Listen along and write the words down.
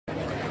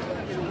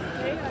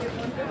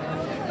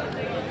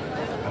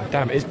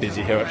Damn, it is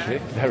busy here actually.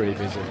 Very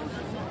busy.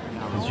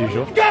 As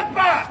usual. Get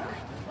back!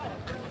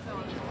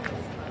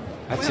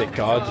 That's it,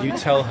 guard. You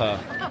tell her.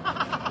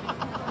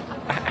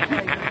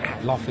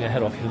 Laughing her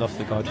head off even after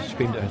the guard just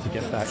screamed at her to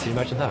get back. Can you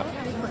imagine that?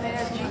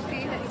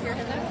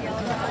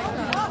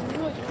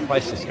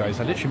 Priceless, guys.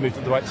 I literally moved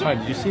at the right time.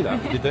 Did you see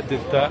that? Did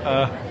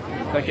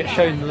that get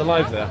shown in the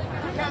live there?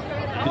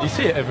 Did you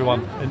see it,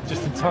 everyone?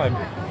 Just in time.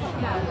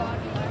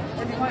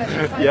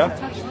 Yeah?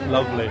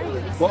 Lovely.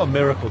 What a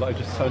miracle that I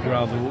just turned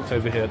around and walked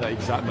over here at that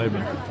exact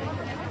moment.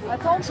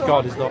 This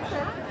guard is not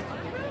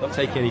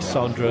taking any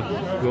Sandra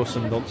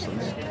Wilson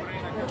nonsense.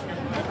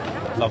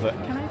 Love it.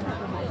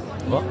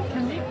 What?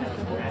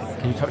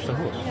 Can you touch the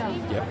horse?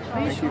 Yeah.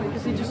 Are you sure?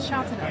 Because he just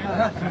shouted at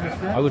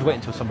her. I would wait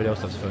until somebody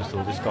else does first of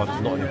all. This guard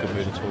is not in a good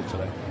mood at all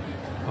today.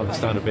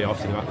 Understandably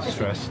after the amount of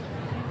stress.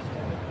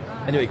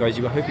 Anyway guys,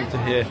 you were hoping to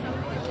hear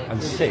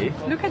and see.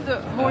 Look at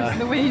the horse,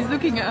 the way he's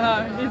looking at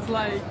her. He's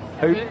like,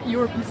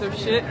 you're a piece of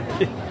shit.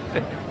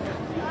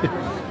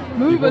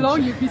 Move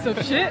along, you piece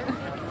of shit.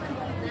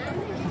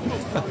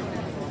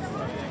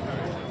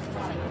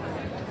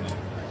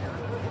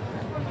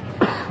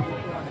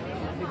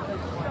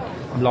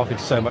 I'm laughing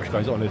so much,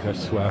 guys, honestly, I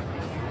swear.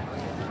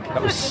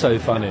 That was so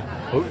funny.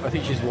 Oh, I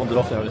think she's wandered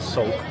off now in a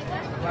sulk.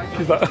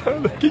 She's like,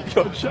 the king's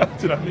guard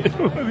shouting at me.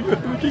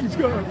 The king's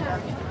guard.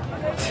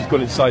 She's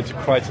gone inside to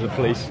cry to the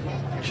police.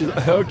 She's like,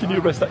 how can you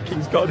arrest that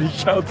king's guard? He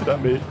shouted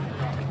at me.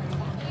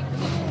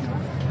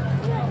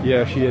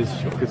 Yeah, she is.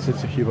 She's got a good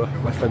sense of humour.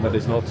 My friend that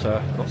is not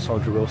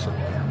Sandra Wilson.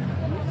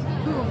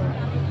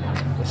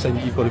 They're saying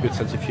that you've got a good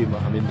sense of humour.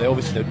 I mean, they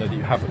obviously don't know that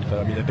you haven't, but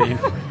I mean,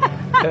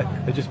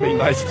 they're just being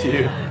nice to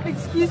you.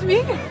 Excuse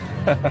me?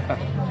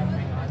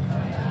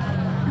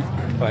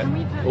 Right.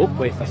 Oh,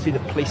 wait, I see the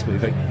police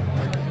moving.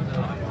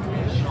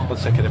 1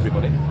 second,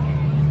 everybody.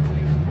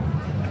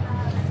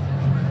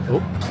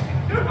 Oh.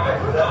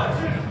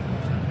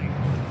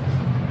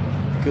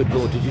 Good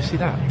lord, did you see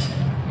that?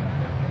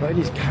 Not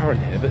only is Karen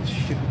here, but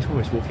stupid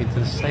tourists walking into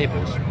the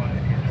stables.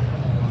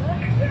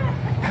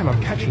 Damn,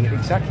 I'm catching it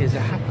exactly as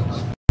it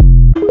happens.